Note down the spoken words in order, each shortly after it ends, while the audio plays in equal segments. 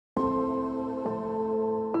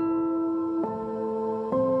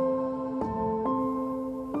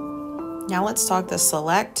Now let's talk the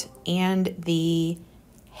select and the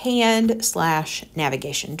hand /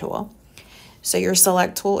 navigation tool. So your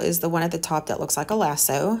select tool is the one at the top that looks like a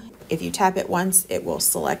lasso. If you tap it once, it will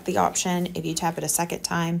select the option. If you tap it a second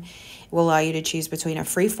time, it will allow you to choose between a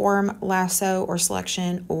freeform lasso or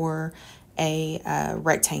selection or a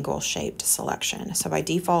rectangle shaped selection. So by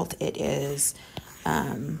default, it is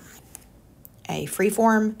a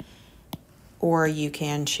freeform, or you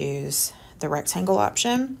can choose the rectangle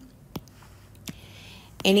option.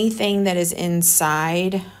 Anything that is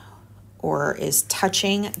inside or is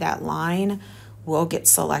touching that line will get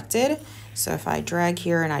selected. So if I drag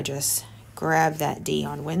here and I just grab that D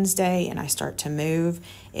on Wednesday and I start to move,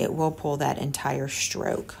 it will pull that entire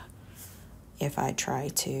stroke. If I try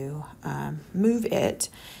to move it,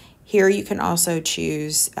 here you can also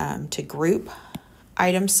choose to group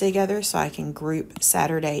items together. So I can group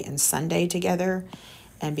Saturday and Sunday together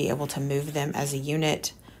and be able to move them as a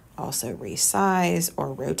unit, also resize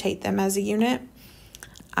or rotate them as a unit.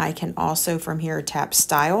 I can also from here tap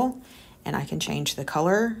style and I can change the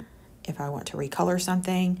color if I want to recolor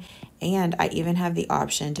something. And I even have the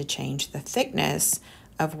option to change the thickness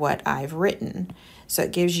of what I've written. So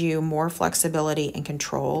it gives you more flexibility and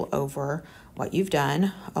control over what you've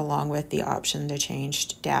done, along with the option to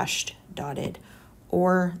change dashed, dotted,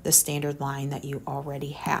 or the standard line that you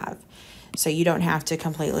already have. So you don't have to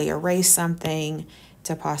completely erase something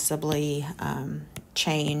to possibly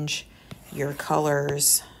change your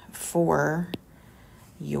colors for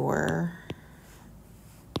your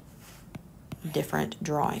different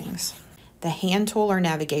drawings. The hand tool or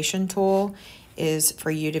navigation tool is for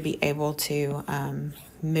you to be able to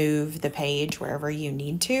move the page wherever you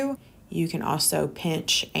need to. You can also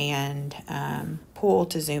pinch and pull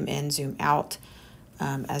to zoom in, zoom out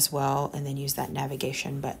as well, and then use that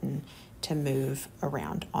navigation button to move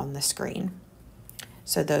around on the screen.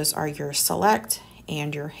 So those are your select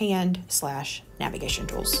and your hand / navigation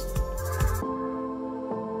tools.